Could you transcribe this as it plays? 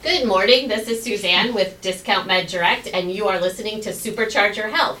Good morning, this is Suzanne with Discount Med Direct, and you are listening to Supercharge Your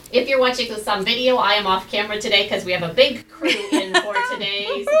Health. If you're watching this on video, I am off camera today because we have a big crew in for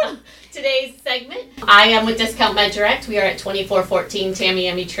today's segment. I am with Discount Med Direct. We are at 2414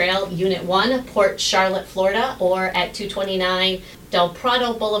 Tamiami Trail, Unit 1, Port Charlotte, Florida, or at 229 Del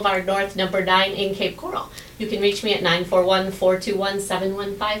Prado Boulevard North, number 9 in Cape Coral. You can reach me at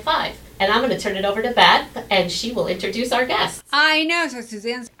 941-421-7155. And I'm going to turn it over to Beth, and she will introduce our guests. I know, so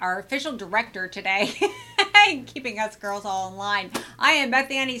Suzanne's our official director today, keeping us girls all in line. I am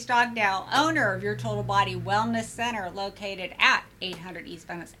Beth Annie Stockdale, owner of Your Total Body Wellness Center, located at 800 East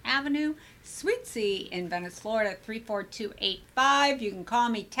Venice Avenue, Suite C in Venice, Florida, 34285. You can call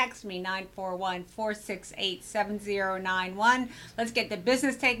me, text me, 941-468-7091. Let's get the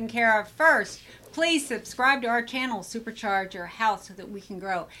business taken care of first. Please subscribe to our channel, Supercharge Your Health, so that we can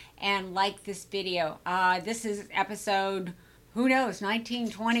grow. And like this video. This is episode, who knows,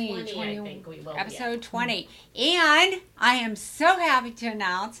 19, 20, I think we will episode 20. And I am so happy to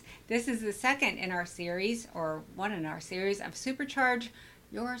announce this is the second in our series, or one in our series, of Supercharge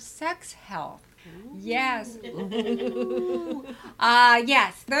Your Sex Health. Ooh. Yes.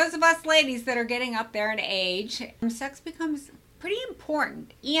 Yes, those of us ladies that are getting up there in age, sex becomes pretty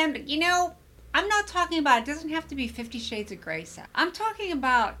important. And, you know, I'm not talking about, it doesn't have to be 50 Shades of Grey sex. I'm talking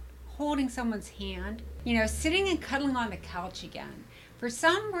about holding someone's hand, you know, sitting and cuddling on the couch again. For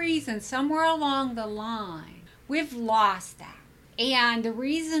some reason, somewhere along the line, we've lost that. And the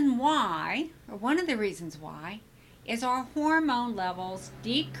reason why, or one of the reasons why, is our hormone levels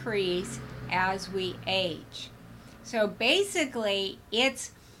decrease as we age. So basically,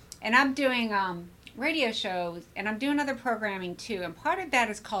 it's, and I'm doing radio shows, and I'm doing other programming too, and part of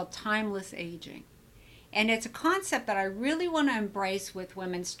that is called timeless aging. And it's a concept that I really want to embrace with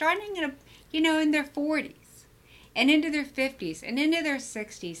women starting in, in their 40s and into their 50s and into their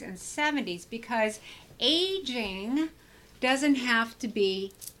 60s and 70s, because aging doesn't have to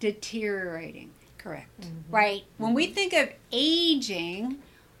be deteriorating. Correct. Mm-hmm. Right? When we think of aging,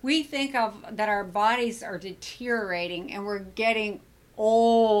 we think of that our bodies are deteriorating and we're getting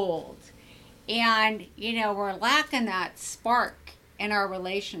old. And, we're lacking that spark in our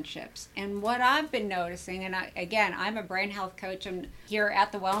relationships. And what I've been noticing, and I'm a brain health coach here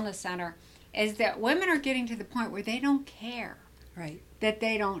at the Wellness Center, is that women are getting to the point where they don't care. Right. That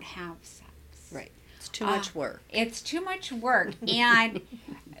they don't have sex. Right. It's too much work. It's too much work. And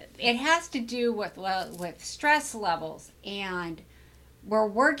it has to do with stress levels. And we're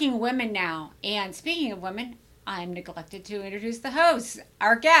working women now. And speaking of women, I'm neglected to introduce the hosts,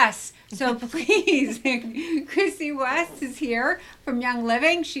 our guests. So please, Kristy West is here from Young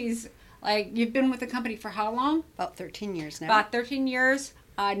Living. She's you've been with the company for how long? About 13 years now. About 13 years.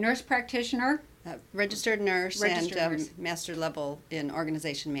 Nurse practitioner. Registered nurse and master level in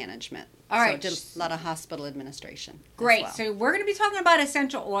organization management. All right. So did a lot of hospital administration. Great. Well. So we're going to be talking about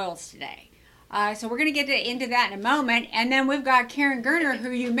essential oils today. So we're going to get into that in a moment. And then we've got Karen Gerner, who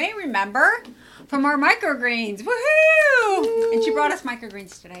you may remember from our microgreens. Woohoo! And she brought us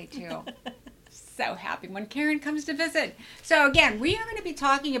microgreens today, too. So happy when Karen comes to visit. So again, we are going to be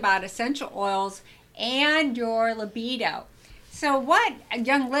talking about essential oils and your libido. So what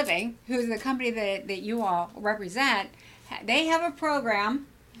Young Living, who's the company that you all represent, they have a program.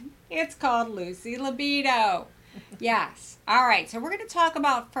 It's called Lucy Libido. Yes. All right. So we're going to talk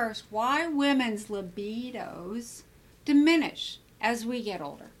about first why women's libidos diminish as we get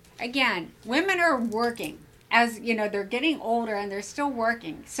older. Again, women are working. As they're getting older and they're still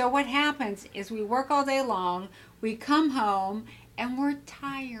working. So what happens is we work all day long, we come home, and we're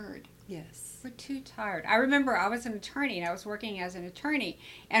tired. Yes. We're too tired. I remember I was an attorney, and I was working as an attorney.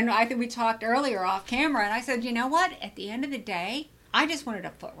 And I think we talked earlier off camera, and I said, you know what? At the end of the day, I just wanted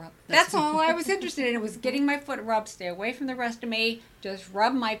a foot rub. That's all I was interested in. It was getting my foot rubbed, stay away from the rest of me, just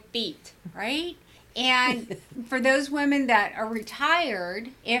rub my feet, right? And for those women that are retired,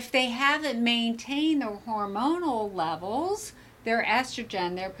 if they haven't maintained their hormonal levels, their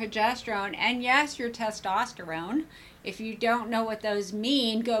estrogen, their progesterone, and yes, your testosterone, if you don't know what those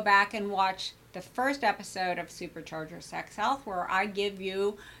mean, go back and watch the first episode of Supercharge Your Sex Health, where I give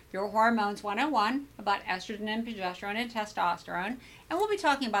you your hormones 101 about estrogen and progesterone and testosterone. And we'll be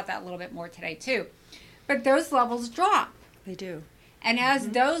talking about that a little bit more today, too. But those levels drop. They do. And as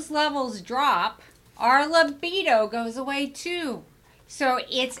those levels drop, our libido goes away too. So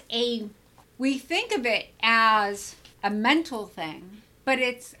we think of it as a mental thing, but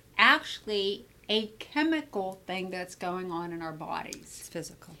it's actually a chemical thing that's going on in our bodies. It's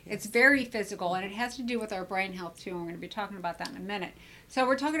physical. Yes. It's very physical, and it has to do with our brain health too, and we're going to be talking about that in a minute. So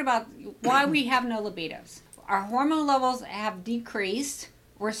we're talking about why we have no libidos. Our hormone levels have decreased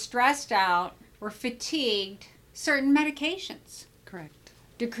we're stressed out, we're fatigued, certain medications Correct.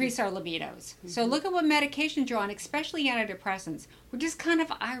 decrease our libidos. So look at what medications you're on, especially antidepressants, which is kind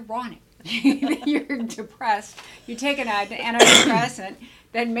of ironic. You're depressed, you take an antidepressant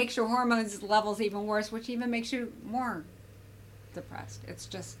that makes your hormones levels even worse, which even makes you more depressed. It's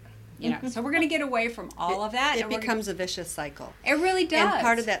just, so we're going to get away from all of that. It becomes a vicious cycle. It really does. And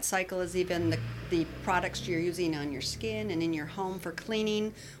part of that cycle is even the products you're using on your skin and in your home for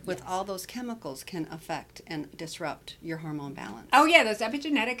cleaning with all those chemicals can affect and disrupt your hormone balance. Oh, yeah, those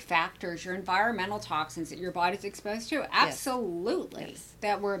epigenetic factors, your environmental toxins that your body's exposed to, absolutely, Yes.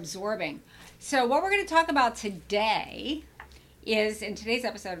 that we're absorbing. So what we're going to talk about today is, in today's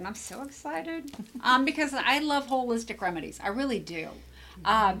episode, and I'm so excited, because I love holistic remedies. I really do.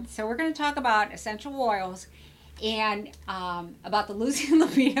 So we're going to talk about essential oils and about the Losing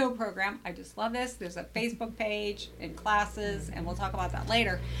Libido program. I just love this. There's a Facebook page and classes, and we'll talk about that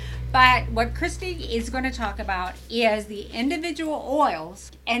later. But what Kristy is going to talk about is the individual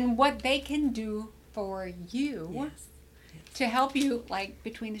oils and what they can do for you to help you, like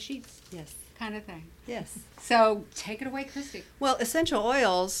between the sheets. Yes. Kind of thing. Yes. So take it away, Kristy. Well, essential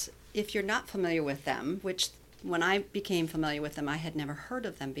oils, if you're not familiar with them, which when I became familiar with them, I had never heard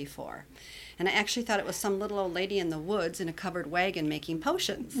of them before. And I actually thought it was some little old lady in the woods in a covered wagon making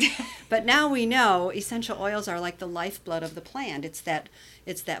potions. But now we know essential oils are like the lifeblood of the plant. It's that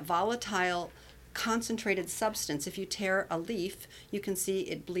volatile, concentrated substance. If you tear a leaf, you can see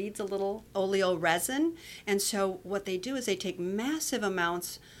it bleeds a little oleo resin. And so what they do is they take massive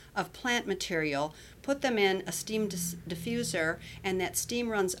amounts of plant material, put them in a steam diffuser, and that steam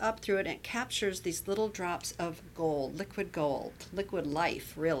runs up through it and it captures these little drops of gold, liquid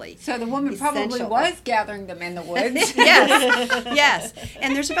life, really. So the woman probably Essential was gathering them in the woods. Yes.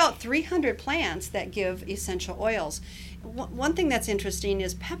 And there's about 300 plants that give essential oils. One thing that's interesting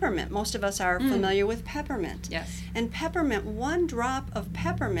is peppermint. Most of us are familiar with peppermint. Yes. And peppermint, one drop of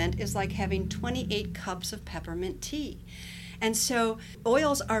peppermint is like having 28 cups of peppermint tea. And so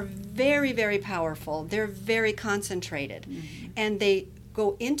oils are very, very powerful. They're very concentrated. And they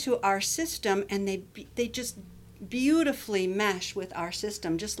go into our system and they just beautifully mesh with our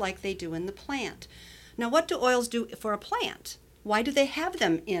system, just like they do in the plant. Now, what do oils do for a plant? Why do they have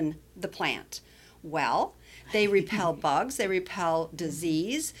them in the plant? Well, they repel bugs, they repel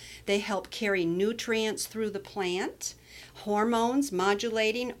disease, they help carry nutrients through the plant, hormones,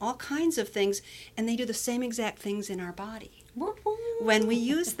 modulating, all kinds of things, and they do the same exact things in our body when we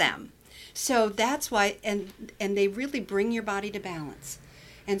use them. So that's why, and they really bring your body to balance.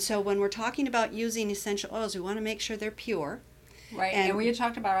 And so when we're talking about using essential oils, we want to make sure they're pure. Right, and we had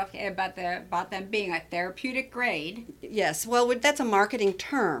talked about them being a therapeutic grade. Yes, well, that's a marketing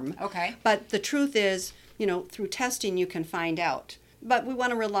term. Okay. But the truth is, through testing you can find out. But we want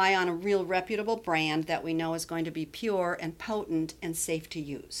to rely on a real reputable brand that we know is going to be pure and potent and safe to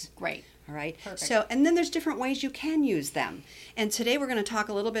use. Great. All right. Perfect. So, and then there's different ways you can use them. And today we're going to talk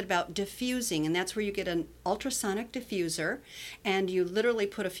a little bit about diffusing, and that's where you get an ultrasonic diffuser, and you literally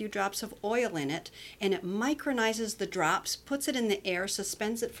put a few drops of oil in it, and it micronizes the drops, puts it in the air,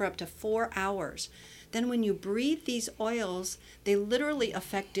 suspends it for up to 4 hours. Then when you breathe these oils, they literally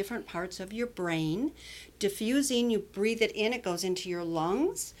affect different parts of your brain. Diffusing, you breathe it in, it goes into your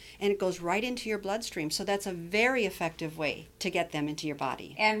lungs, and it goes right into your bloodstream. So that's a very effective way to get them into your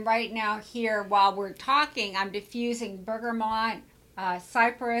body. And right now here, while we're talking, I'm diffusing bergamot,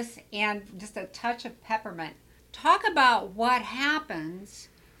 cypress, and just a touch of peppermint. Talk about what happens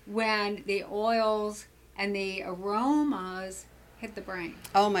when the oils and the aromas hit the brain.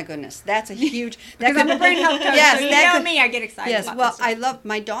 Oh my goodness, that's a huge. Because I'm a brain health coach, yes, so me, I get excited. Yes, about well, this. I love.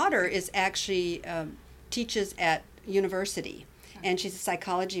 My daughter is actually teaches at university, and she's a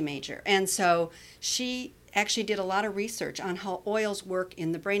psychology major, and so she actually did a lot of research on how oils work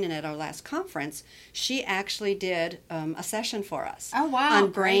in the brain. And at our last conference, she actually did a session for us. Oh, wow,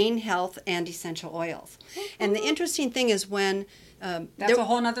 on brain health and essential oils. And the interesting thing is when that's a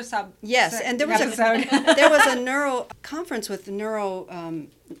whole nother sub. Yes, and there was episode. there was a neuro conference with neurologists,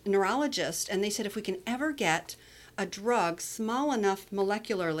 and they said if we can ever get a drug small enough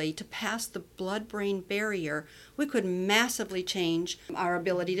molecularly to pass the blood-brain barrier, we could massively change our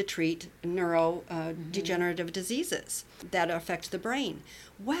ability to treat neurodegenerative diseases that affect the brain.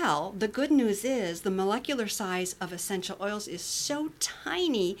 Well, the good news is the molecular size of essential oils is so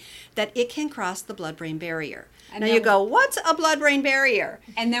tiny that it can cross the blood-brain barrier. And now you go, what's a blood-brain barrier?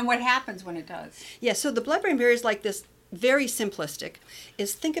 And then what happens when it does? Yeah, so the blood-brain barrier is like this, very simplistic,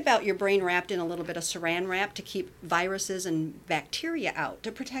 is think about your brain wrapped in a little bit of saran wrap to keep viruses and bacteria out, to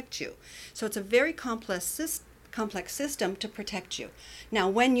protect you. So it's a very complex complex system to protect you. Now,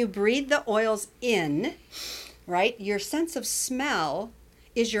 when you breathe the oils in, right, your sense of smell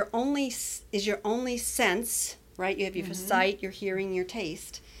is your only sense, right? You have your sight, your hearing, your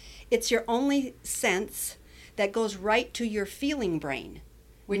taste. It's your only sense that goes right to your feeling brain.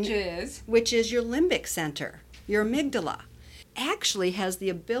 Which is? Which is your limbic center, your amygdala. Actually has the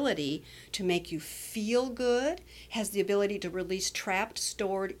ability to make you feel good, has the ability to release trapped,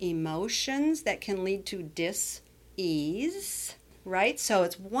 stored emotions that can lead to dis-ease, right? So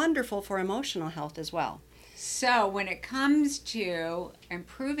it's wonderful for emotional health as well. So when it comes to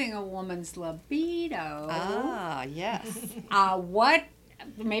improving a woman's libido, yes.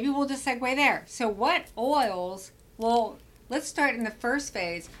 Maybe we'll just segue there. So what oils, well, let's start in the first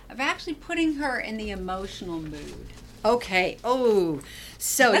phase of actually putting her in the emotional mood. Okay. Oh,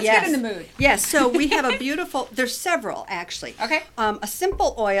 so Let's get in the mood. Yes. So we have a beautiful. There's several actually. Okay. A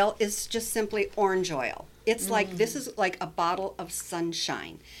simple oil is just simply orange oil. It's like this is like a bottle of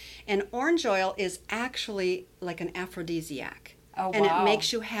sunshine, and orange oil is actually like an aphrodisiac. Oh, wow. And it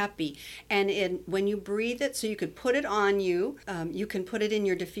makes you happy. And when you breathe it, so you could put it on you, you can put it in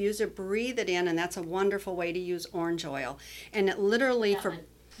your diffuser, breathe it in, and that's a wonderful way to use orange oil. And it literally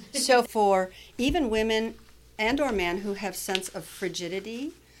for even women and or men who have sense of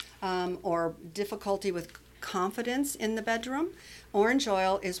frigidity or difficulty with confidence in the bedroom, orange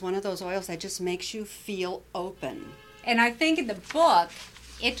oil is one of those oils that just makes you feel open. And I think in the book,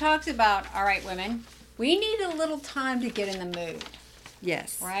 it talks about, all right, women, we need a little time to get in the mood.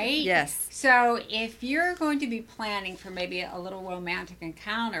 Yes. Right? Yes. So if you're going to be planning for maybe a little romantic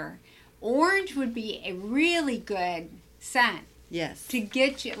encounter, orange would be a really good scent. Yes. To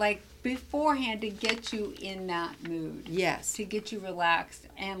get you, like, beforehand, to get you in that mood. Yes. To get you relaxed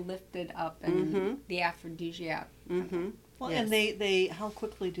and lifted up and the aphrodisiac. Well, Yes. and they how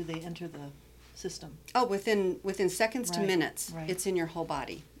quickly do they enter the system? Oh, within seconds to Right, minutes, right. it's in your whole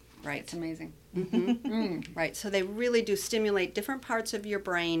body. Right. It's amazing. Right. So they really do stimulate different parts of your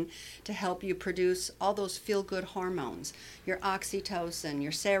brain to help you produce all those feel-good hormones, your oxytocin,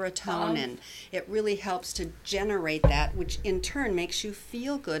 your serotonin. It really helps to generate that, which in turn makes you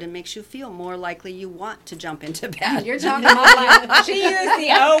feel good and makes you feel more likely you want to jump into bed. You're talking about, like, she used the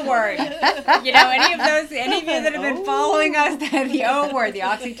O word. You know, any of you that have been following us, the O word, the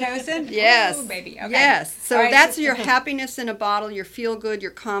oxytocin? Yes. Ooh, baby. Okay. Yes. So All right, that's your happiness in a bottle, your feel good,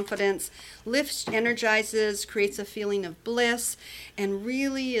 your confidence, lifts, energizes, creates a feeling of bliss, and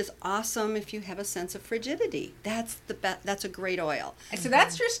really is awesome if you have a sense of frigidity. That's a great oil. So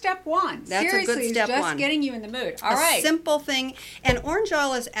that's your step one. That's a good Seriously, step just one. getting you in the mood. All right. A simple thing. And orange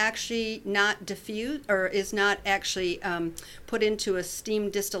oil is actually not diffused or is not actually put into a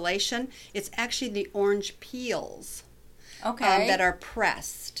steam distillation. It's actually the orange peels that are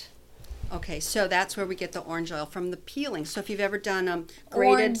pressed. Okay, so that's where we get the orange oil, from the peeling. So if you've ever done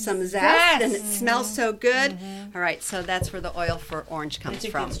grated some zest and it smells so good, all right, so that's where the oil for orange I comes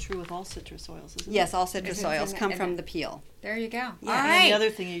think from. that's true with all citrus oils, isn't it? Yes, all citrus It's oils in the- come in from the- the peel. There you go. Yeah. All And right. the other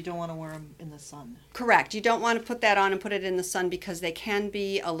thing, you don't want to wear them in the sun. Correct. You don't want to put that on and put it in the sun because they can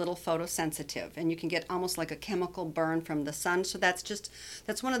be a little photosensitive and you can get almost like a chemical burn from the sun. So that's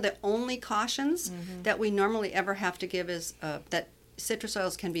one of the only cautions that we normally ever have to give is that citrus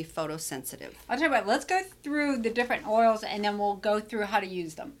oils can be photosensitive. I'll tell you what, let's go through the different oils and then we'll go through how to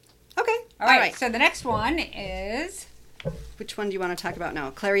use them. Okay. All right. So the next one is... Which one do you want to talk about now?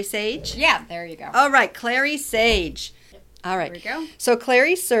 Clary Sage? Yeah, there you go. All right, Clary Sage. All right. There we go. So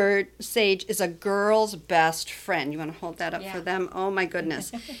Clary Sage is a girl's best friend. You want to hold that up for them? Oh my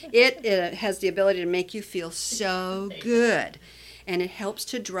goodness. It has the ability to make you feel so good. And it helps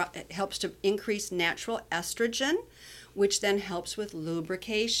to increase natural estrogen, which then helps with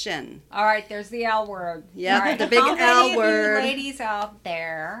lubrication. All right, there's the L word. Yeah, All right. the big How many L word. of you ladies out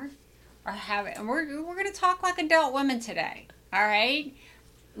there are having, and we're going to talk like adult women today, all right?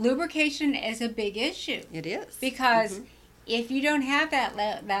 Lubrication is a big issue. It is. Because if you don't have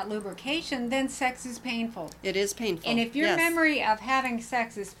that lubrication, then sex is painful. It is painful. And if your yes. memory of having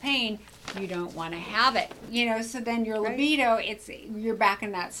sex is pain, you don't want to have it. You know, so then your libido, you're back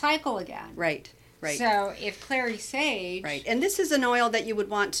in that cycle again. Right. Right. So if Clary Sage... Right. And this is an oil that you would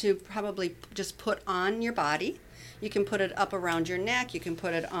want to probably just put on your body. You can put it up around your neck. You can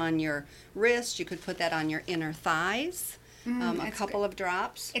put it on your wrist. You could put that on your inner thighs. A couple of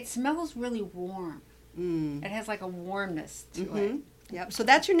drops. It smells really warm. It has like a warmness to it. Yep. So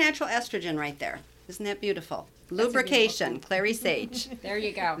that's your natural estrogen right there. Isn't that beautiful? Lubrication, Clary Sage. There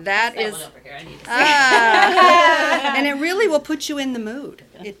you go. That is... one over here. I need to and it really will put you in the mood.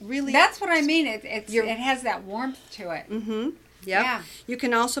 It really... That's what I mean. It has that warmth to it. Yep. Yeah. You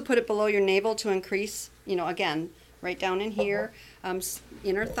can also put it below your navel to increase again, right down in here,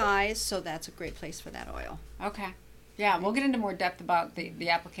 inner thighs. So that's a great place for that oil. Okay. Yeah, we'll get into more depth about the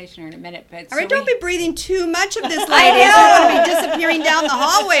application in a minute. But All right, don't be breathing too much of this, ladies. You're going to be disappearing down the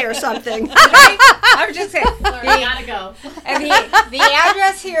hallway or something. I was just saying. Laura, you gotta go. And the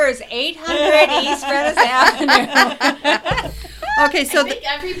address here is 800 East Venice Avenue. Okay, so I think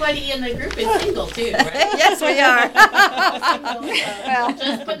everybody in the group is single too, right? yes, we are. Well,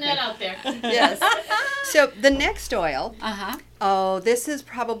 just putting that out there. Yes. So the next oil. Uh-huh. Oh, this is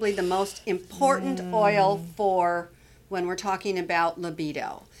probably the most important oil for when we're talking about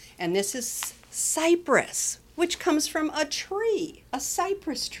libido. And this is cypress, which comes from a tree, a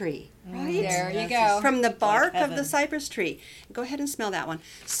cypress tree, right? There you go. From the bark of heaven. the cypress tree. Go ahead and smell that one.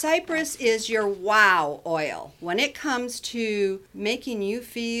 Cypress is your wow oil when it comes to making you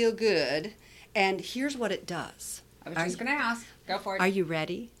feel good. And here's what it does. I was just going to ask. Go for it. Are you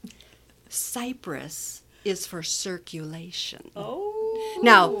ready? Cypress is for circulation. Oh,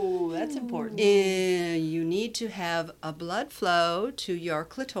 Now, that's important. You need to have a blood flow to your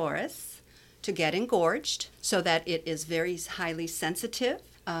clitoris to get engorged so that it is very highly sensitive,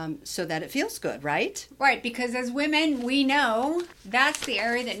 so that it feels good, right? Right, because as women, we know that's the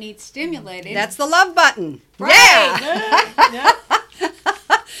area that needs stimulated. That's the love button. Right. Yeah!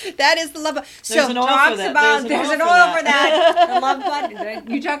 That is the love button. There's an oil for talks that. about there's an oil for that. The love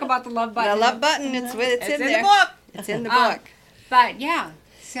button. You talk about the love button. The love button, it's in in there. the book. It's in the book. But yeah,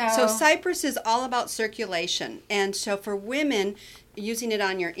 So cypress is all about circulation. And so for women, using it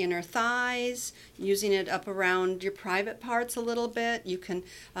on your inner thighs, using it up around your private parts a little bit, you can,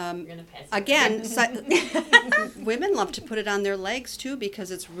 You're gonna pass it. again, women love to put it on their legs too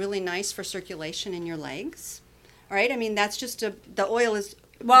because it's really nice for circulation in your legs. All right, I mean, that's just the oil is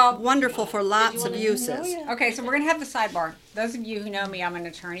wonderful for lots of uses. Okay, so we're going to have the sidebar. Those of you who know me, I'm an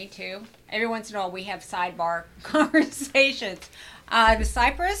attorney too. Every once in a while, we have sidebar conversations. The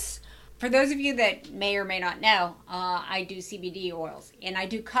cypress, for those of you that may or may not know, I do CBD oils, and I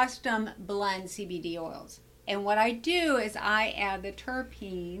do custom blend CBD oils. And what I do is I add the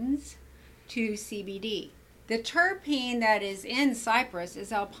terpenes to CBD. The terpene that is in cypress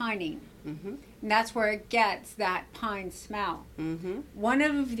is alpinine. Mm-hmm. And that's where it gets that pine smell. Mm-hmm. One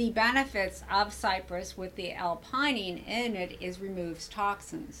of the benefits of cypress with the alpinine in it is removes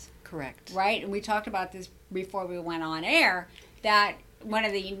toxins, Correct. right? And we talked about this before we went on air, that one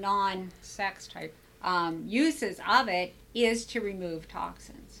of the non-sex type uses of it is to remove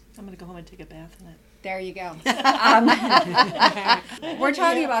toxins. I'm going to go home and take a bath in it. There you go. We're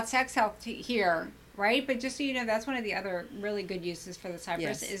talking about sex health here, right? But just so you know, that's one of the other really good uses for the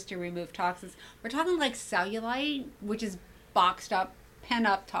cypress Yes. is to remove toxins. We're talking like cellulite, which is boxed up, pent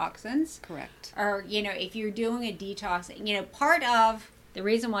up toxins. Correct. Or, if you're doing a detox, part of the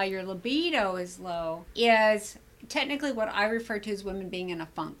reason why your libido is low is technically what I refer to as women being in a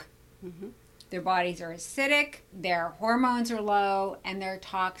funk. Mm-hmm. Their bodies are acidic, their hormones are low, and they're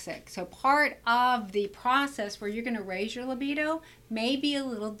toxic. So part of the process where you're going to raise your libido may be a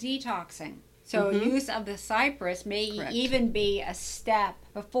little detoxing. So use of the cypress may Correct. even be a step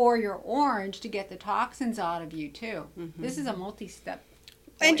before your orange to get the toxins out of you too. This is a multi-step.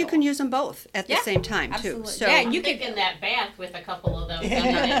 And you oil. can use them both at the Yeah, same time absolutely. too. So Yeah, I'm you could- thinking that bath with a couple of those, and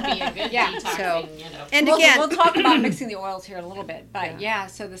it'd be a good Yeah. detoxing, So- and we'll, again, we'll talk about mixing the oils here in a little bit. But yeah,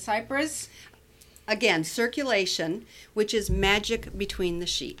 so the cypress. again, circulation, which is magic between the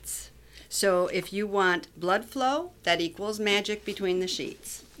sheets. So if you want blood flow, that equals magic between the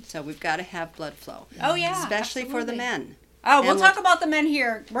sheets. So we've got to have blood flow. Oh yeah, Especially for the absolutely. men. Oh, we'll And talk about the men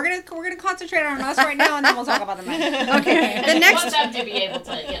here. We're gonna concentrate on us right now, and then we'll talk about the men. Okay. The I want next. them to be able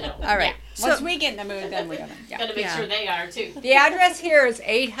to, All right. Yeah. Once So we get in the mood, then we're gonna. Yeah. gotta make Yeah. sure they are too. The address here is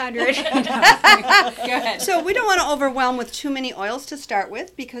 800. Go ahead. So we don't want to overwhelm with too many oils to start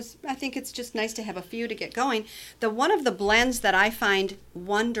with because I think it's just nice to have a few to get going. One of the blends that I find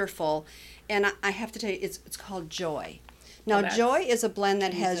wonderful, and I have to tell you, it's called Joy. Now, that's- Joy is a blend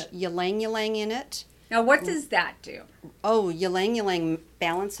that Use has it. ylang ylang in it. Now, what does that do? Oh, ylang ylang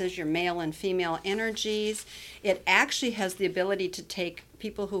balances your male and female energies. It actually has the ability to take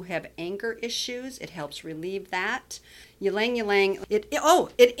people who have anger issues. It helps relieve that. Ylang ylang,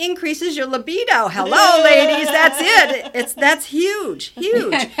 it increases your libido. Hello, ladies, that's it. That's huge,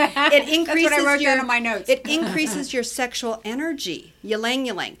 huge. It increases That's what I wrote your, down in my notes. It increases your sexual energy. Ylang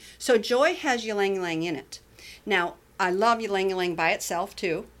ylang. So Joy has ylang ylang in it. Now, I love ylang ylang by itself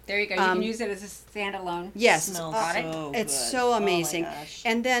too. There you go. You can use it as a standalone. Yes, Smells Got it? so it's good. so amazing. Oh my gosh.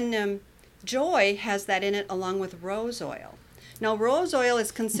 And then Joy has that in it along with rose oil. Now, rose oil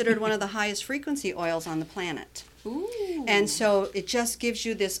is considered one of the highest frequency oils on the planet. Ooh. And so it just gives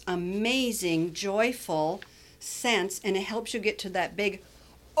you this amazing, joyful sense, and it helps you get to that big,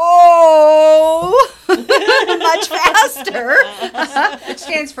 oh, much faster. Which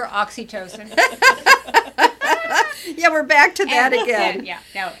stands for oxytocin. Yeah, we're back to that again.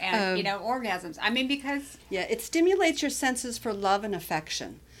 Orgasms. I mean, because... Yeah, it stimulates your senses for love and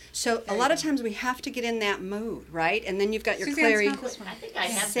affection. So a lot of times we have to get in that mood, right? And then you've got your Suzanne, clary, smell this one. I think I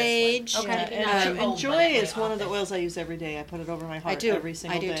have sage. this one. Okay. Not And joy is one of the oils I use every day. I put it over my heart every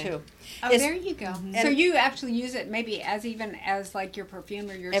single day. I do too. Oh, It's- there you go. So you actually use it maybe as even as like your perfume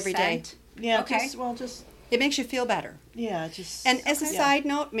or your Every day. scent? Yeah, Okay. It makes you feel better. just. And as a side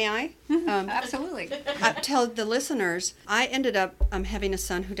note, may I? Absolutely. I tell the listeners, I ended up having a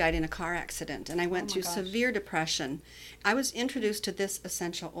son who died in a car accident, and I went my through gosh. severe depression. I was introduced to this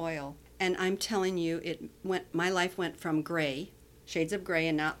essential oil, and I'm telling you, my life went from gray, shades of gray,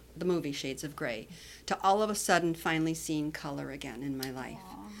 and not the movie Shades of Gray, to all of a sudden finally seeing color again in my life.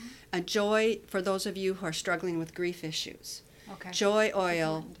 A joy for those of you who are struggling with grief issues. Okay. Joy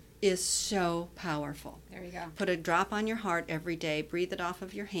oil is so powerful. There you go. Put a drop on your heart every day, breathe it off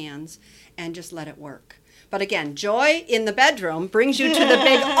of your hands, and just let it work. But again, joy in the bedroom brings you to the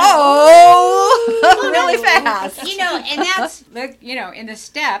big, really fast. And that's, in the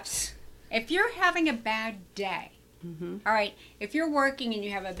steps, if you're having a bad day, all right, if you're working and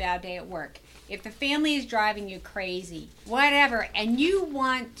you have a bad day at work, if the family is driving you crazy, whatever, and you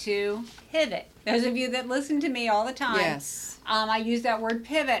want to pivot, those of you that listen to me all the time, Yes. I use that word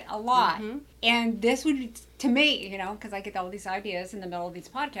pivot a lot. And this would, to me, because I get all these ideas in the middle of these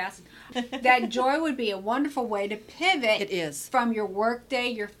podcasts, that joy would be a wonderful way to pivot It is. from your work day,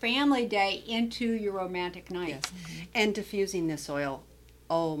 your family day, into your romantic night. Yes. And diffusing this oil,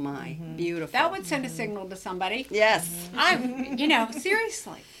 oh my, beautiful. That would send a signal to somebody. Yes.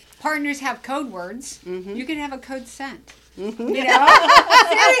 Seriously. Partners have code words. You can have a code scent. Seriously,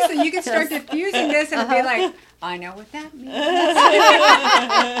 you can start diffusing this and be like, I know what that means.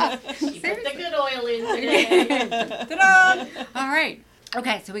 You put the good oil in today. Ta-da! All right.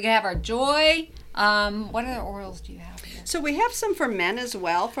 Okay, so we can have our joy. What other oils do you have here? So we have some for men as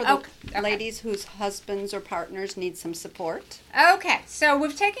well, for the Okay. ladies whose husbands or partners need some support. Okay, so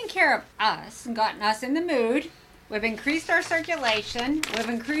we've taken care of us and gotten us in the mood. We've increased our circulation. We've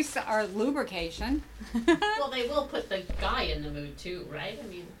increased our lubrication. Well, they will put the guy in the mood too, right? I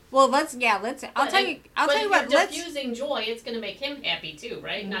mean, Well, I'll tell you what. Let's diffusing joy. It's going to make him happy too,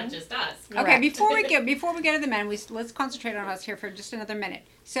 right? Not just us. Okay, Correct. before we go to the men, let's concentrate on us here for just another minute.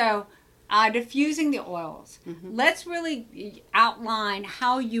 So, diffusing the oils. Let's really outline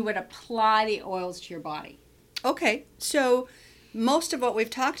how you would apply the oils to your body. Okay, so most of what we've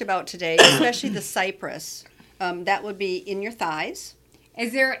talked about today, especially the cypress, that would be in your thighs.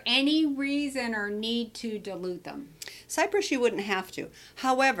 Is there any reason or need to dilute them? Cypress, you wouldn't have to.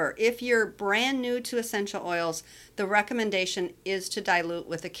 However, if you're brand new to essential oils, the recommendation is to dilute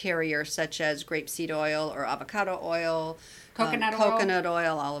with a carrier such as grapeseed oil or avocado oil, coconut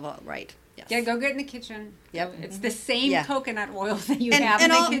oil, olive oil, right. Yes. Yeah, go get in the kitchen. Yep. It's the same Yeah. coconut oil that you have in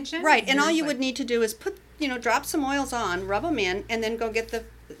the kitchen. Right, and all you Seriously. would need to do is drop some oils on, rub them in, and then go get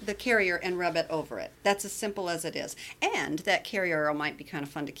the carrier and rub it over it. That's as simple as it is. And that carrier oil might be kind of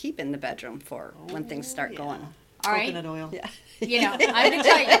fun to keep in the bedroom for when things start going. All right. Coconut oil. Yeah. I'm going to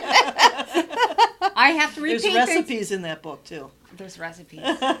tell you. I have to repeat There's this. recipes in that book too. There's recipes.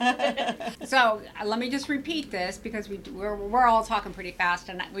 So let me just repeat this because we're all talking pretty fast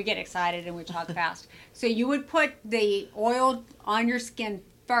and we get excited and we talk fast. So you would put the oil on your skin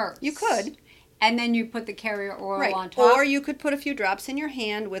first. You could. And then you put the carrier oil Right. on top. Or you could put a few drops in your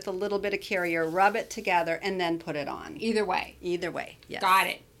hand with a little bit of carrier, rub it together, and then put it on. Either way. Either way. Yes. Got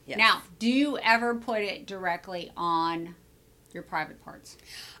it. Yes. Now, do you ever put it directly on your private parts?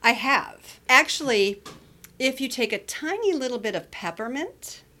 I have. Actually, if you take a tiny little bit of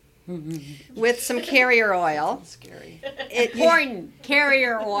peppermint with some carrier oil, Scary. Important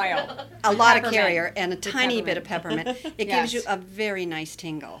carrier oil. a lot of Peppermint. carrier, and a tiny bit of peppermint, it Yes. gives you a very nice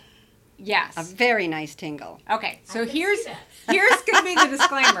tingle. Yes. A very nice tingle. Okay, so I can here's see that. here's going to be the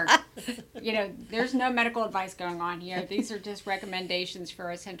disclaimer. There's no medical advice going on here. These are just recommendations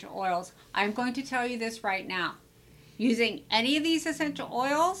for essential oils. I'm going to tell you this right now. Using any of these essential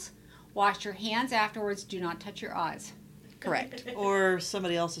oils, wash your hands afterwards. Do not touch your eyes. Correct. Or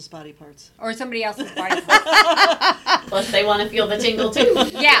somebody else's body parts. Or somebody else's body part. Plus, they want to feel the tingle too.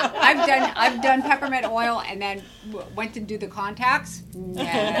 Yeah, I've done peppermint oil and then went to do the contacts. No.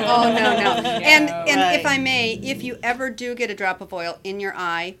 Oh, no. And Right. if I may, if you ever do get a drop of oil in your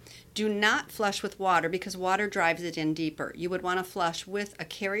eye, do not flush with water because water drives it in deeper. You would want to flush with a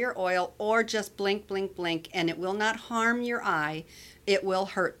carrier oil or just blink, blink, blink, and it will not harm your eye. It will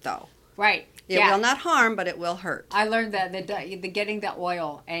hurt, though. Right. It will not harm, but it will hurt. I learned that the getting the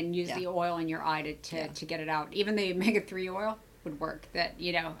oil and use Yeah. the oil in your eye to get it out. Even the omega-3 oil would work. That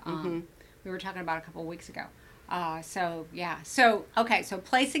we were talking about a couple of weeks ago. So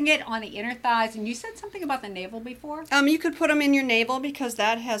placing it on the inner thighs, and you said something about the navel before. You could put them in your navel because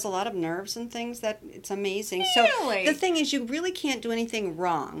that has a lot of nerves and things. That it's amazing. Really? So the thing is, you really can't do anything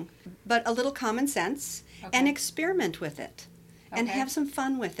wrong, but a little common sense and experiment with it. And Okay. have some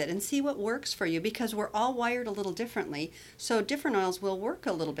fun with it and see what works for you because we're all wired a little differently. So different oils will work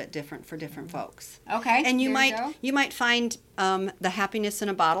a little bit different for different folks. Okay. And you there go. might find the happiness in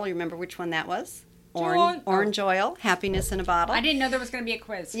a bottle. You remember which one that was? Joy. Orange oil, happiness in a bottle. I didn't know there was going to be a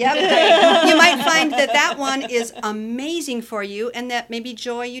quiz. Yep. You might find that one is amazing for you and that maybe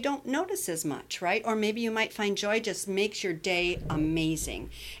joy you don't notice as much, right? Or maybe you might find joy just makes your day amazing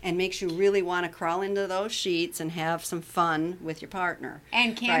and makes you really want to crawl into those sheets and have some fun with your partner.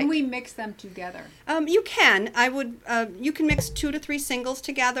 And can we mix them together? You can. You can mix 2 to 3 singles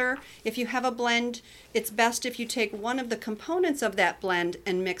together. If you have a blend, it's best if you take one of the components of that blend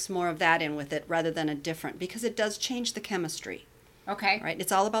and mix more of that in with it rather than a different because it does change the chemistry. Okay. Right?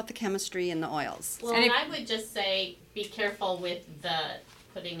 It's all about the chemistry and the oils. Well, and I would just say be careful with the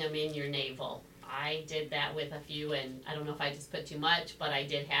putting them in your navel. I did that with a few, and I don't know if I just put too much, but I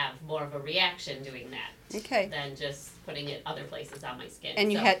did have more of a reaction doing that. Okay. Than just putting it other places on my skin.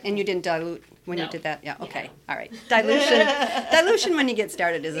 And you didn't dilute when you No. did that? Yeah, okay. Yeah. All right. Dilution when you get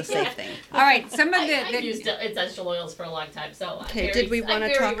started is a safe thing. All right. Some of I've used essential oils for a long time, so Okay, did we wanna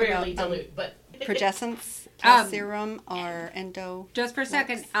talk I very rarely about, dilute, but Progescence, serum, or endo? just for a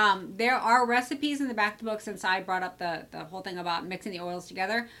second, there are recipes in the back of the book since I brought up the whole thing about mixing the oils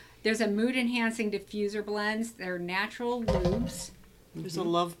together. There's a mood-enhancing diffuser blends. They're natural lubes. There's a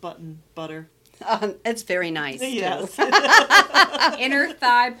love button butter. It's very nice. Too. Yes. Inner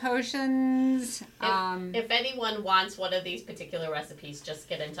thigh potions. if anyone wants one of these particular recipes, just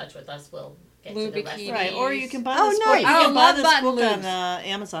get in touch with us. We'll get to the Lubricate. recipe. Right, or you can buy Oh, this book. nice. You can Oh, buy love this button book on lubes.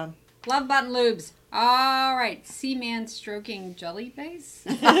 Amazon. Love button lubes. All right. Seaman stroking jelly base.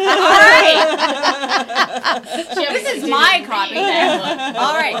 All right. This is my copy.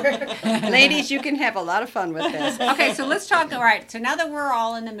 All right. Ladies, you can have a lot of fun with this. Okay, so let's talk. All right, so now that we're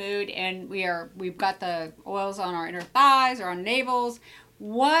all in the mood and we've got the oils on our inner thighs or on navels,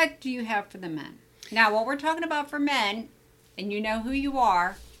 what do you have for the men? Now, what we're talking about for men, and you know who you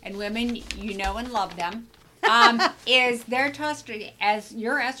are, and women, you know and love them, is their testosterone, as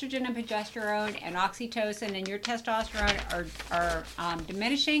your estrogen and progesterone and oxytocin and your testosterone are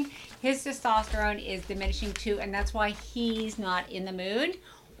diminishing, his testosterone is diminishing too, and that's why he's not in the mood,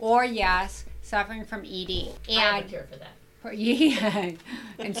 or yes, suffering from ED. I have a cure for that. Yeah,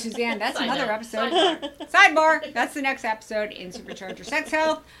 and Suzanne, that's Side another note. episode. Sidebar. That's the next episode in Supercharger Sex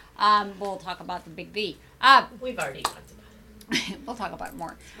Health. We'll talk about the big V. We've already talked about it. We'll talk about it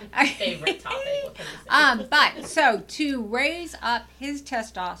more. Favorite topic. What can I say? But so to raise up his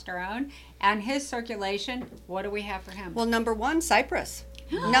testosterone and his circulation, what do we have for him? Well, number 1, cypress.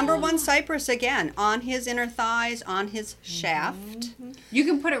 Number 1, cypress again on his inner thighs, on his shaft. You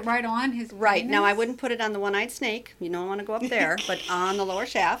can put it right on his Right. Now, I penis? wouldn't put it on the one-eyed snake. You don't want to go up there. But on the lower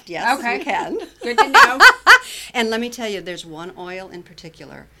shaft, yes, Okay. you can. Good to know. And let me tell you, there's one oil in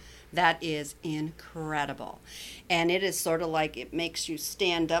particular that is incredible. And it is sort of like it makes you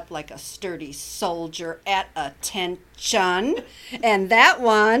stand up like a sturdy soldier at attention. And that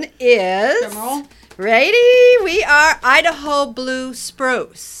one is... Drumroll. Ready? We are Idaho Blue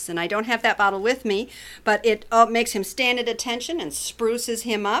Spruce. And I don't have that bottle with me, but it makes him stand at attention and spruces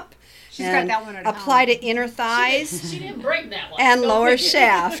him up. She's got and that one at apply home. to inner thighs She didn't bring that one. and Don't lower figure.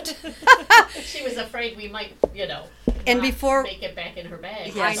 shaft. She was afraid we might, And not before- make it back in her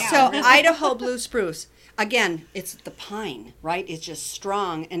bag. I know. So really. Idaho Blue Spruce. Again, it's the pine, right? It's just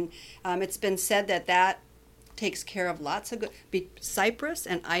strong. And it's been said that takes care of lots of good... Cypress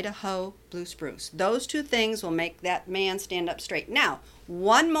and Idaho Blue Spruce. Those 2 things will make that man stand up straight. Now,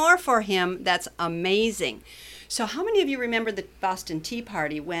 one more for him that's amazing. So how many of you remember the Boston Tea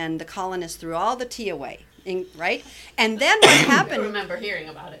Party when the colonists threw all the tea away, right? And then what I happened... remember hearing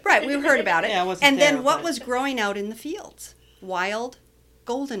about it. Right, we heard about it. Yeah, I wasn't and there, then what but- was growing out in the fields? Wild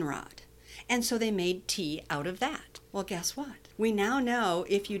goldenrod. And so they made tea out of that. Well, guess what? We now know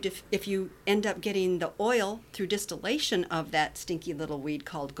if you end up getting the oil through distillation of that stinky little weed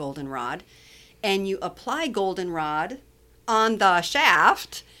called goldenrod, and you apply goldenrod on the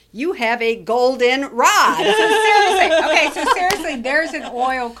shaft, you have a golden rod. So seriously, there's an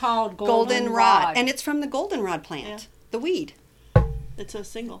oil called goldenrod. And it's from the goldenrod plant, the weed. It's a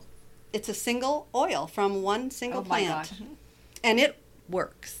single. It's a single oil from one single plant. My gosh. And it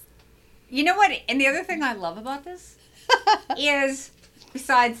works. You know what? And the other thing I love about this is,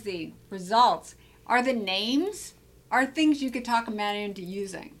 besides the results, are the names are things you could talk a man into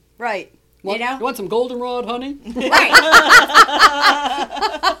using. Right. You know? You want some goldenrod, honey? Right.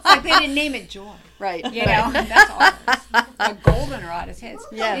 It's like they didn't name it Joy. Right. You know? That's ours. A goldenrod is his.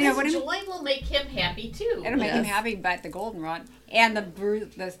 Yes. You know what I mean? Joy will make him happy too. It'll make him happy, but the goldenrod and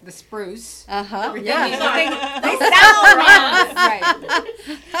the spruce. Uh-huh. Yeah. Yeah. They sound wrong. Right.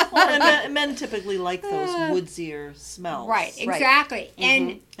 Well, and men typically like those woodsier smells. Right, exactly.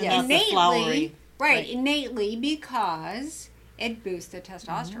 And not the flowery. Right, innately because it boosts the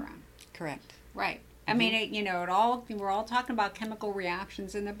testosterone. Correct. Right. I mean, we're all talking about chemical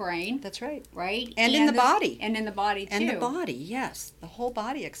reactions in the brain. That's right. Right? And in the body. And in the body, too. And the body, yes. The whole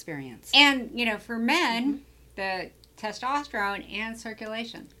body experience. And, for men, the testosterone and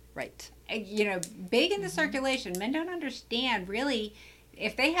circulation. Right. Big in the circulation. Men don't understand, really,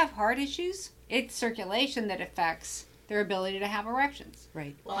 if they have heart issues, it's circulation that affects their ability to have erections.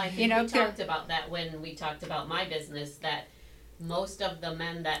 Right. Well, I think we talked about that when we talked about my business, that most of the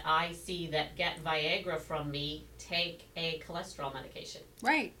men that I see that get Viagra from me take a cholesterol medication.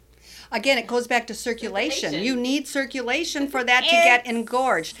 Right. Again, it goes back to circulation. You need circulation for that to get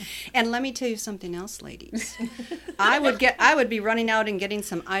engorged. And let me tell you something else, ladies. I would be running out and getting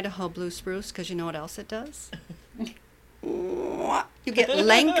some Idaho blue spruce, because you know what else it does? You get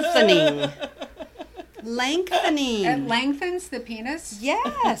lengthening. Lengthening. It lengthens the penis?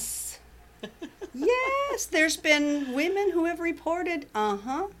 Yes. Yes, there's been women who have reported,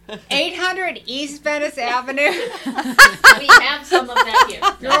 800 East Venice Avenue. We have some of that here.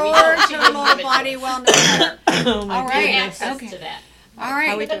 George, your little body wellness center. Oh my All right. goodness. Access to that. All right.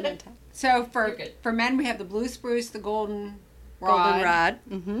 How are we doing on time? So for men, we have the blue spruce, the goldenrod,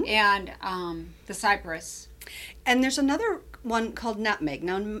 and the cypress. And there's another one called nutmeg.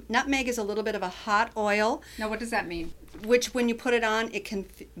 Now, nutmeg is a little bit of a hot oil. Now, what does that mean? Which, when you put it on, it can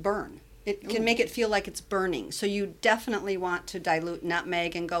burn. It can make it feel like it's burning. So you definitely want to dilute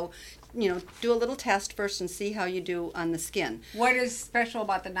nutmeg and go, do a little test first and see how you do on the skin. What is special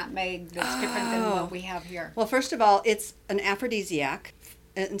about the nutmeg that's different than what we have here? Well, first of all, it's an aphrodisiac,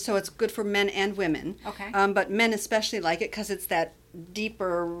 and so it's good for men and women. Okay. But men especially like it because it's that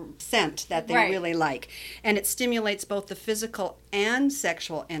deeper scent that they really like. And it stimulates both the physical and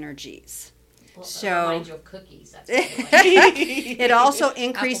sexual energies. Well, So it reminds you of cookies. That's what I like. it also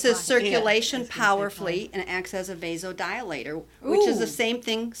increases Apple pie. circulation Yeah, powerfully and acts as a vasodilator, which is the Ooh. same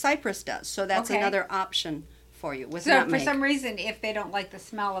thing cypress does. So that's Okay. another option for you with So nutmeg. for some reason, if they don't like the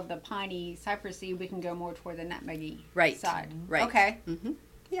smell of the piney cypressy, we can go more toward the nutmeggy side. Right. Okay. Mm-hmm.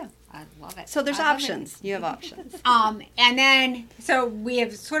 Yeah. I love it. So there's I love options. You have options. it. And then, so we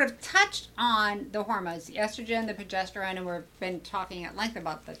have sort of touched on the hormones, the estrogen, the progesterone, and we've been talking at length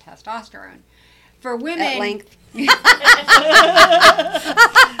about the testosterone. For women... At length.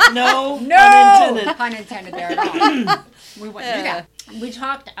 No, No! Pun intended there. No. We wouldn't do that. We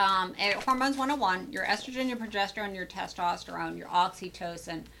talked at Hormones 101, your estrogen, your progesterone, your testosterone, your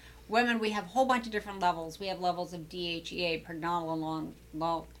oxytocin. Women, we have a whole bunch of different levels. We have levels of DHEA, pregnenolone.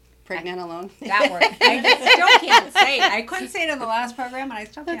 Pregnenolone. That word. I still can't say it. I couldn't say it in the last program, and I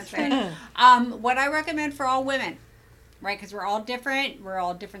still can't say it. What I recommend for all women, right, because we're all different. We're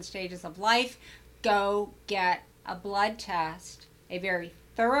all different stages of life. Go get a blood test, a very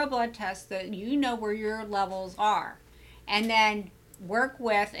thorough blood test that you know where your levels are. And then work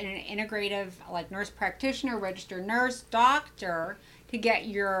with an integrative, like nurse practitioner, registered nurse, doctor, to get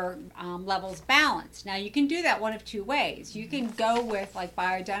your levels balanced. Now, you can do that one of two ways. You can go with like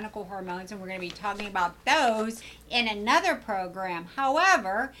bioidentical hormones, and we're going to be talking about those in another program.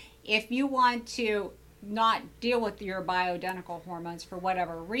 However, if you want to not deal with your bioidentical hormones for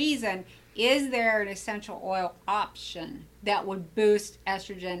whatever reason, is there an essential oil option that would boost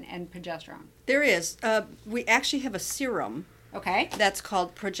estrogen and progesterone? There is. We actually have a serum Okay. that's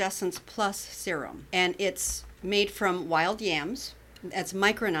called Progessence Plus Serum. And it's made from wild yams. That's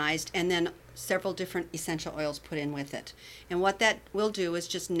micronized, and then several different essential oils put in with it. And what that will do is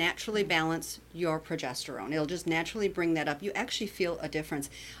just naturally balance your progesterone. It'll just naturally bring that up. You actually feel a difference.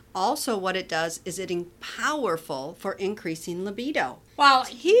 Also, what it does is it's powerful for increasing libido. Well,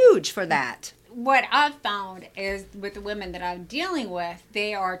 It's huge for that. what I've found is with the women that I'm dealing with,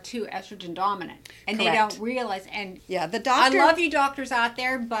 they are too estrogen dominant, and Correct. they don't realize. And Yeah, the doctor. I love you doctors out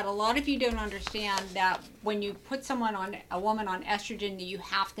there, but a lot of you don't understand that when you put a woman on estrogen, you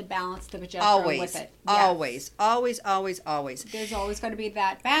have to balance the progesterone with it. Yes. Always. There's always going to be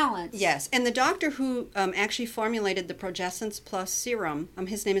that balance. Yes, and the doctor who actually formulated the Progessence Plus serum,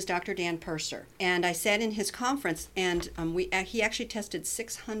 his name is Dr. Dan Purser, and I sat in his conference, and he actually tested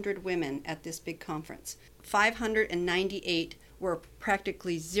 600 women at this big conference. 598 were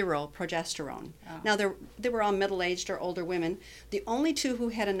practically zero progesterone. Oh. Now, they were all middle-aged or older women. The only two who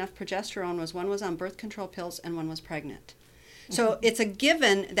had enough progesterone one was on birth control pills and one was pregnant. So it's a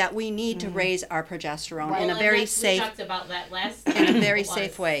given that we need to raise our progesterone in a very safe, we talked about that last in a very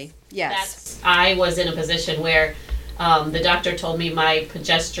safe way. Yes. I was in a position where the doctor told me my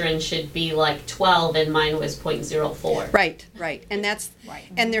progesterone should be like 12 and mine was 0.04. Right. And that's Right.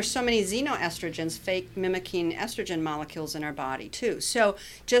 and there's so many xenoestrogens, fake mimicking estrogen molecules in our body too. So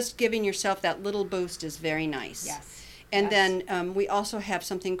just giving yourself that little boost is very nice. Yes. And Yes. then we also have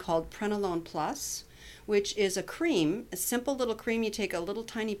something called Prenolone Plus, which is a cream, a simple little cream. You take a little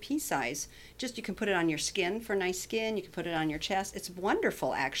tiny pea size. Just you can put it on your skin for nice skin. You can put it on your chest. It's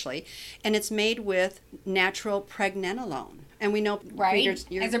wonderful, actually. And it's made with natural pregnenolone. And we know Right. readers,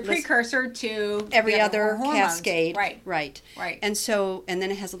 As a precursor to every the other hormones. cascade. Right. Right. And so, and then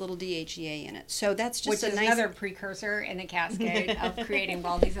it has a little DHEA in it. So that's just Which a is nice. another precursor in the cascade of creating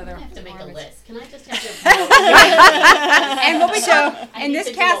all these other I have to make a hormones. list. Can I just have And what we So- talk I in need this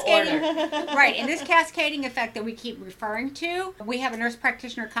to do an cascading, right? In this cascading effect that we keep referring to, we have a nurse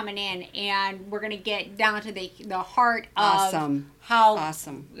practitioner coming in, and we're going to get down to the heart of Awesome. how.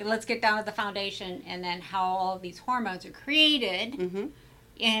 Awesome. Let's get down to the foundation, and then how all these hormones are created. Mm-hmm.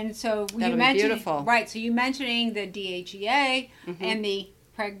 And so That'll you be mentioned beautiful. right. So you mentioning the DHEA and the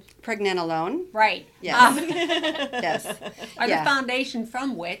Pregnenolone. right. Yes. Yes. Are Yeah. the foundation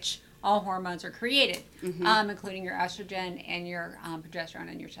from which all hormones are created, including your estrogen and your progesterone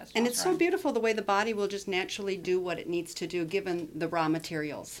and your testosterone. And it's so beautiful the way the body will just naturally do what it needs to do given the raw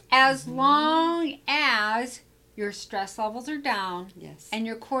materials. As long as your stress levels are down Yes. and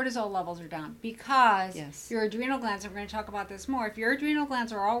your cortisol levels are down, because Yes. your adrenal glands, and we're going to talk about this more, if your adrenal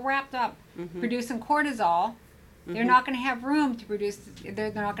glands are all wrapped up producing cortisol, they're not going to have room to produce,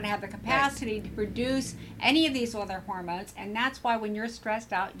 they're not going to have the capacity to produce any of these other hormones, and that's why when you're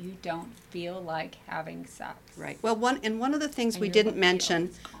stressed out, you don't feel like having sex. Right. Well, one of the things And we your didn't libido mention,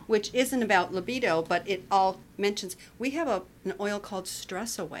 is gone. which isn't about libido, but it all mentions, we have an oil called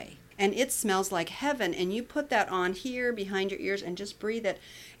Stress Away. And it smells like heaven. And you put that on here behind your ears and just breathe it.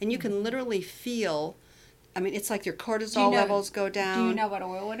 And you can literally feel, I mean, it's like your cortisol levels go down. Do you know what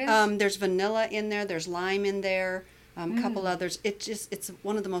oil it is? There's vanilla in there. There's lime in there. A couple others. It's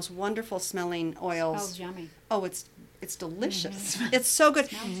one of the most wonderful smelling oils. Smells yummy. Oh, it's delicious. It's so good.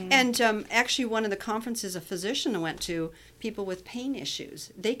 And actually, one of the conferences a physician went to, people with pain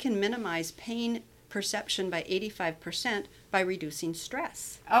issues, they can minimize pain perception by 85% by reducing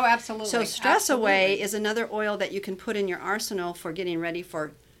stress. Oh, absolutely. So Stress Away Absolutely. is another oil that you can put in your arsenal for getting ready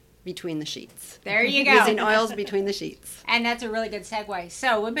for between the sheets. There you go. Using oils between the sheets. And that's a really good segue.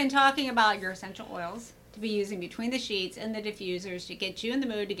 So we've been talking about your essential oils to be using between the sheets and the diffusers to get you in the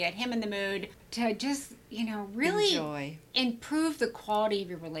mood, to get him in the mood, to just, really Enjoy. improve the quality of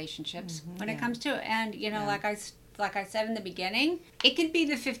your relationships when it comes to it. And, like I said in the beginning, it could be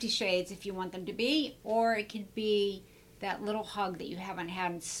the 50 shades if you want them to be, or it could be that little hug that you haven't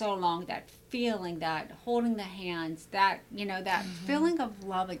had in so long, that feeling, that holding the hands, that, that feeling of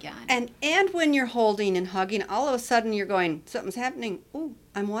love again. And when you're holding and hugging, all of a sudden you're going, something's happening. Ooh,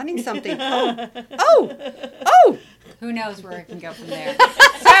 I'm wanting something. Oh. Who knows where it can go from there.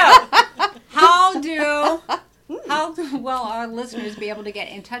 So, how will our listeners be able to get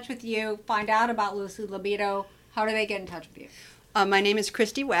in touch with you, find out about Lucy Libido? How do they get in touch with you? My name is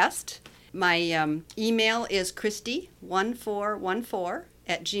Kristy West. My email is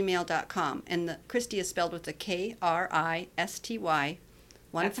Kristy1414@gmail.com. And the Kristy is spelled with a Kristy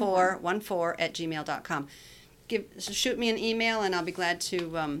 1414@gmail.com. Shoot me an email and I'll be glad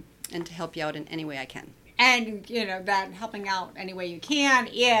to help you out in any way I can. And, that helping out any way you can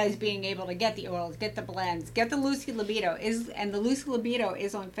is being able to get the oils, get the blends, get the Lucy Libido. And the Lucy Libido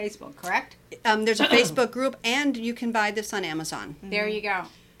is on Facebook, correct? There's a Facebook group, and you can buy this on Amazon. There you go.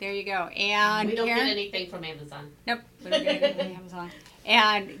 And we don't Karen? get anything from Amazon. Nope, we don't get anything from Amazon.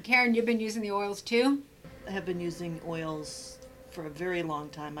 And Karen, you've been using the oils too? I have been using oils for a very long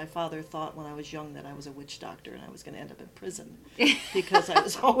time. My father thought when I was young that I was a witch doctor and I was going to end up in prison because I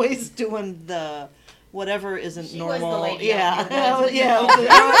was always doing the whatever isn't She was normal. the lady yeah, out in the woods with yeah. the cover.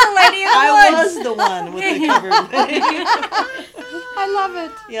 I'm the lady of the I woods. was the one with the covered. I love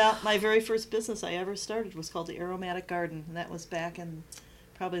it. Yeah, my very first business I ever started was called the Aromatic Garden, and that was back in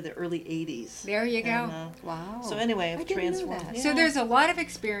probably the early '80s. There you go. And, Wow. so anyway, I I've didn't know transformed. that. Yeah. So there's a lot of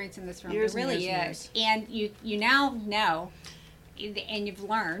experience in this room. Years there and really years is. And you now know, and you've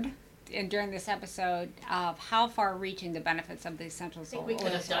learned and during this episode of how far-reaching the benefits of the essential I think oils we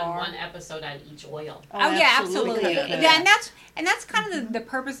could have done are. one episode on each oil. Oh yeah, absolutely. could. Yeah, and that's kind of the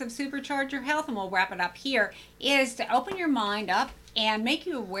purpose of Supercharge Your Health, and we'll wrap it up here, is to open your mind up and make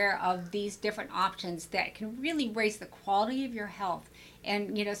you aware of these different options that can really raise the quality of your health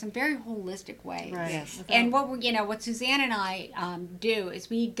and some very holistic ways. Right. Yes. And what Suzanne and I do is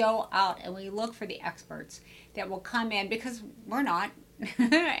we go out and we look for the experts that will come in, because we're not.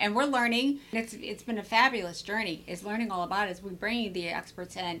 And we're learning. It's been a fabulous journey. Is learning all about it. Is we bring the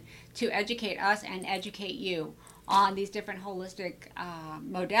experts in to educate us and educate you on these different holistic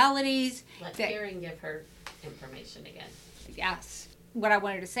modalities. Let Karen give her information again. Yes. What I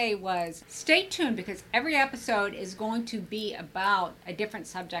wanted to say was stay tuned, because every episode is going to be about a different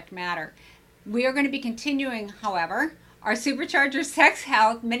subject matter. We are going to be continuing, however, our Supercharger Sex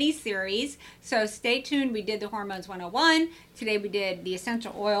Health mini-series. So stay tuned. We did the Hormones 101. Today we did the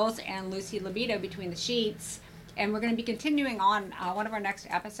essential oils and Lucy Libido between the sheets. And we're going to be continuing on. One of our next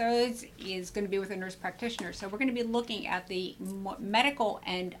episodes is going to be with a nurse practitioner. So we're going to be looking at the medical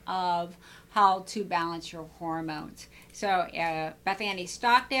end of how to balance your hormones. So Beth Annie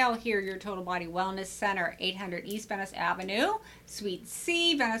Stockdale, here, your Total Body Wellness Center, 800 East Venice Avenue, Suite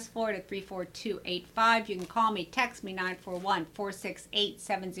C, Venice, Florida, 34285. You can call me, text me,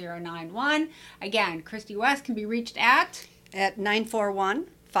 941-468-7091. Again, Kristy West can be reached at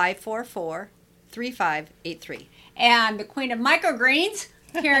 941-544-3583. And the Queen of Microgreens,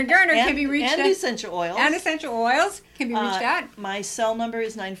 Karen Gerner, can be reached and at. essential oils. And essential oils can be reached at. My cell number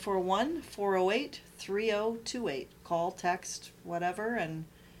is 941-408-3028. Call, text, whatever, and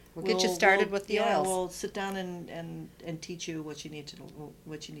We'll get you started with the oils. We'll sit down and teach you what you need to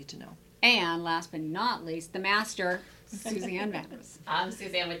know. And last but not least, the master, Suzanne Vance. I'm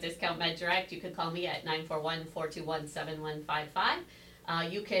Suzanne with Discount Med Direct. You can call me at 941-421-7155.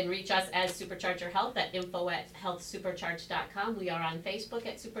 You can reach us as Supercharger Health at info@healthsupercharge.com. We are on Facebook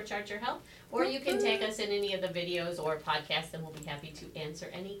at Supercharger Health, or you can tag us in any of the videos or podcasts, and we'll be happy to answer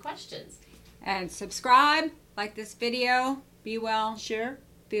any questions. And subscribe, like this video, be well, Share.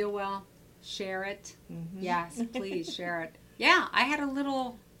 feel well, share it. Mm-hmm. Yes, please share it. Yeah, I had a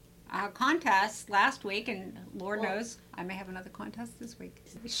little contest last week, and Lord knows I may have another contest this week.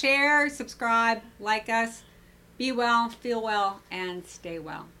 Share, subscribe, like us, be well, feel well, and stay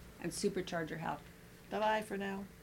well. And Supercharge Your Health. Bye-bye for now.